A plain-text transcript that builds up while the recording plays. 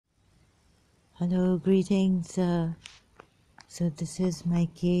Hello, greetings. So this is my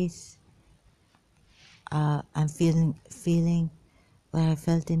case. I'm feeling what I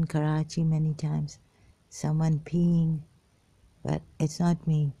felt in Karachi many times. Someone peeing, but it's not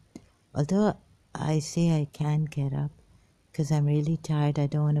me. Although I say I can't get up because I'm really tired. I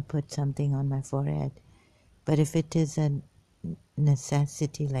don't want to put something on my forehead. But if it is a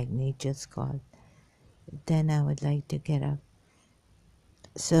necessity like nature's call, then I would like to get up.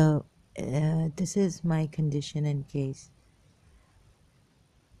 So this is my condition in case.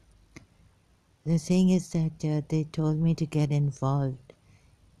 The thing is that they told me to get involved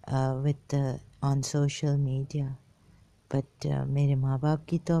with on social media, but मेरे माँ बाप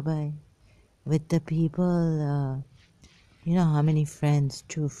की तौबा है. With the people, you know how many friends,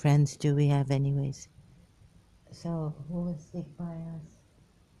 true friends, do we have anyways? So who will stick by us?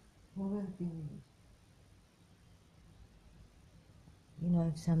 Who will be? You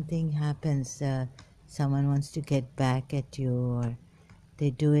know, if something happens, someone wants to get back at you, or they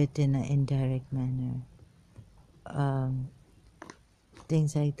do it in an indirect manner.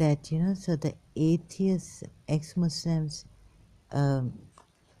 Things like that, you know. So the atheists, ex-Muslims, they're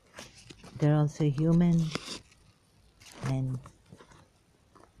also human, and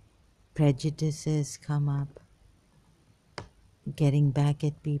prejudices come up, getting back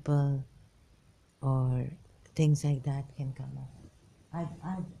at people, or things like that can come up. I'm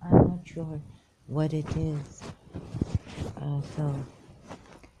not sure what it is. So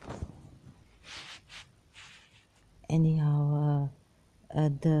anyhow, I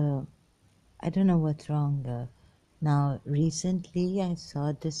don't know what's wrong. Now, recently I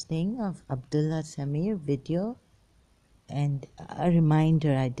saw this thing of Abdullah Samir video, and a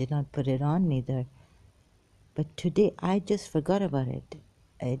reminder, I did not put it on neither. But today I just forgot about it.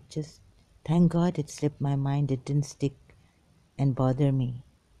 Thank God it slipped my mind. It didn't stick and bother me.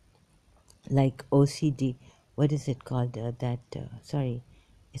 Like OCD. What is it called? Sorry,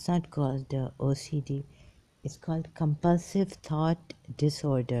 it's not called OCD. It's called compulsive thought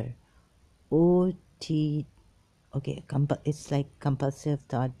disorder. OT. Okay, it's like compulsive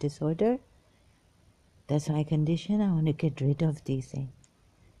thought disorder. That's my condition. I want to get rid of these things.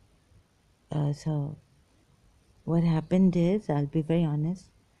 So what happened is, I'll be very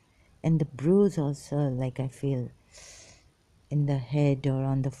honest, and the bruise also, like I feel in the head or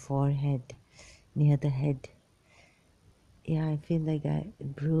on the forehead, near the head. Yeah, I feel like I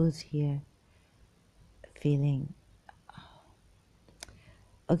bruise here, feeling.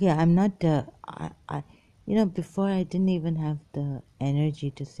 Okay, I'm not. You know, before I didn't even have the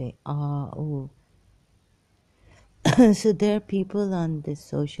energy to say, oh. So there are people on this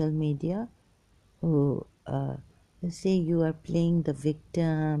social media who say you are playing the victim,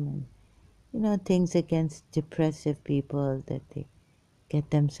 and you know, things against depressive people, that they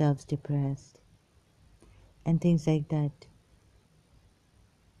get themselves depressed and things like that.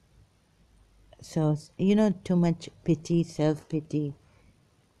 So, you know, too much pity, self-pity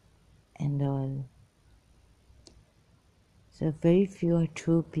and all. So very few are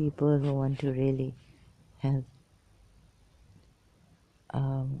true people who want to really help.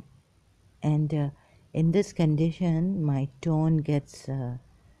 And in this condition, my tone gets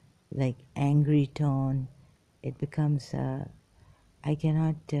like angry tone. It becomes, I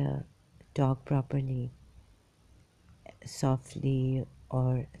cannot talk properly, softly,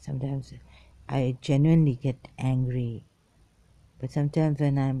 or sometimes I genuinely get angry. But sometimes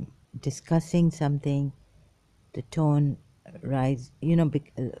when I'm discussing something, the tone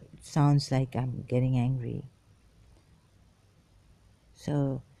sounds like I'm getting angry.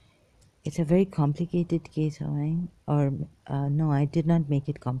 So it's a very complicated case of mine. Or no, I did not make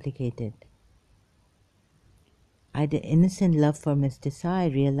it complicated. I had an innocent love for Miss Desai. I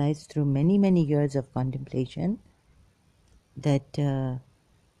realized through many, many years of contemplation that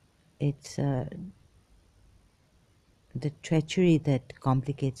it's the treachery that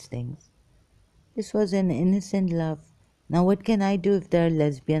complicates things. This was an innocent love. Now what can I do if there are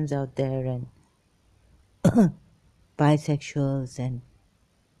lesbians out there and bisexuals, and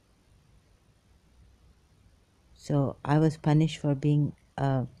so I was punished for being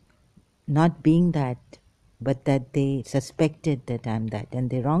not being that, but that they suspected that I'm that, and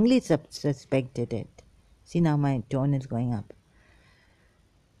they wrongly suspected it. See, now my tone is going up.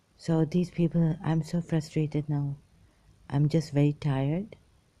 So these people, I'm so frustrated now. I'm just very tired.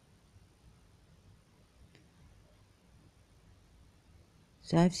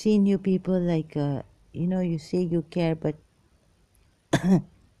 So I've seen you people like, you know, you say you care, but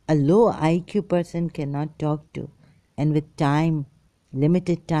a low IQ person cannot talk to. And with time,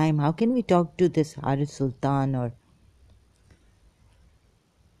 limited time, how can we talk to this Haris Sultan or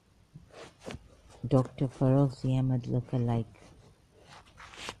Dr. Farouk Ahmed look-alike.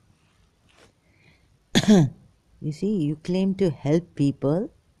 You see, you claim to help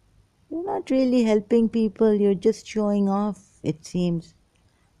people. You're not really helping people, you're just showing off, it seems.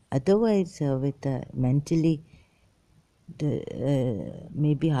 Otherwise, with mentally,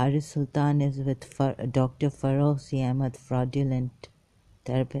 maybe Haris Sultan is with Dr. Farouk Ahmed, fraudulent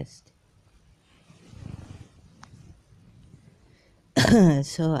therapist.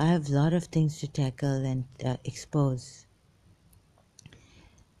 So I have a lot of things to tackle and expose.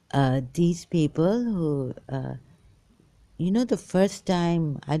 These people who, the first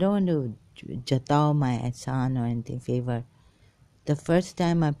time, I don't want to jatao my ahsan or anything, favor. The first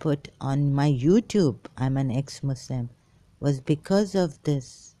time I put on my YouTube, I'm an ex-Muslim, was because of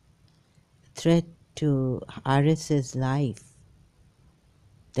this threat to Haris's life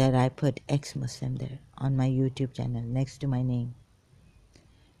that I put ex-Muslim there on my YouTube channel next to my name.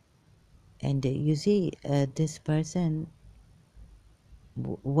 And you see, this person,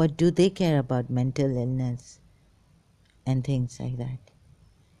 what do they care about mental illness and things like that?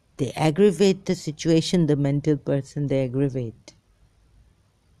 They aggravate the situation, the mental person, they aggravate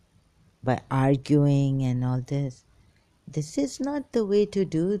by arguing and all this. This is not the way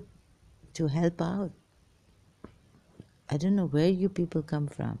to help out. I don't know where you people come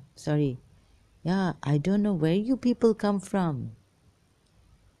from. Sorry. Yeah, I don't know where you people come from.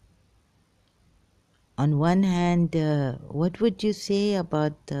 On one hand, what would you say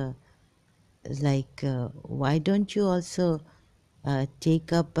about why don't you also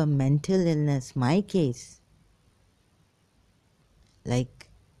take up a mental illness? My case, like,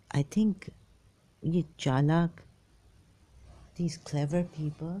 I think you chalak, these clever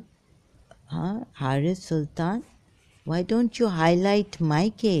people, Haris Sultan, why don't you highlight my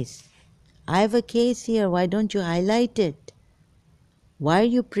case? I have a case here, why don't you highlight it? Why are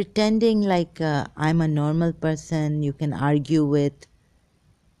you pretending like I'm a normal person you can argue with?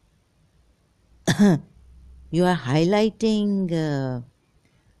 You are highlighting.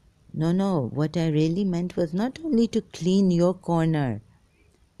 No, what I really meant was not only to clean your corner,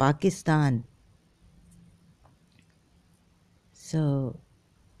 Pakistan. So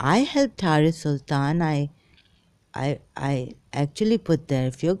I helped Haris Sultan. I actually put there,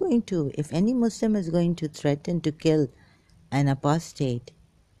 if any Muslim is going to threaten to kill an apostate,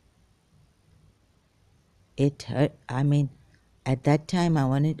 it hurt. I mean, at that time I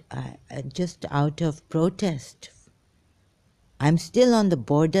wanted, just out of protest. I'm still on the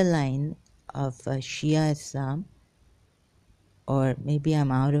borderline of Shia Islam, or maybe I'm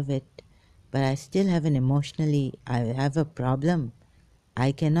out of it, but I still have I have a problem.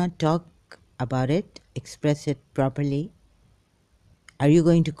 I cannot talk about it, express it properly. Are you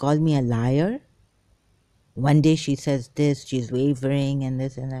going to call me a liar? One day she says this, she's wavering and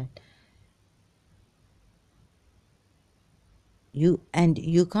this and that. You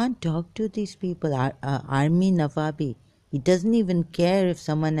can't talk to these people. Army Nawabi, he doesn't even care if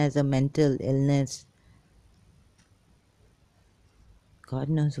someone has a mental illness. God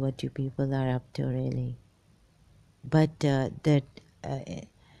knows what you people are up to, really. But they're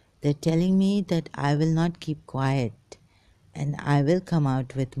telling me that I will not keep quiet and I will come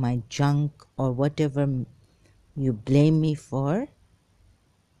out with my junk or whatever you blame me for.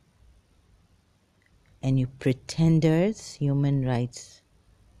 And you pretenders, human rights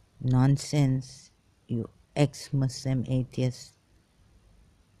nonsense, you ex-Muslim atheists,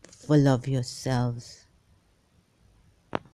 full of yourselves.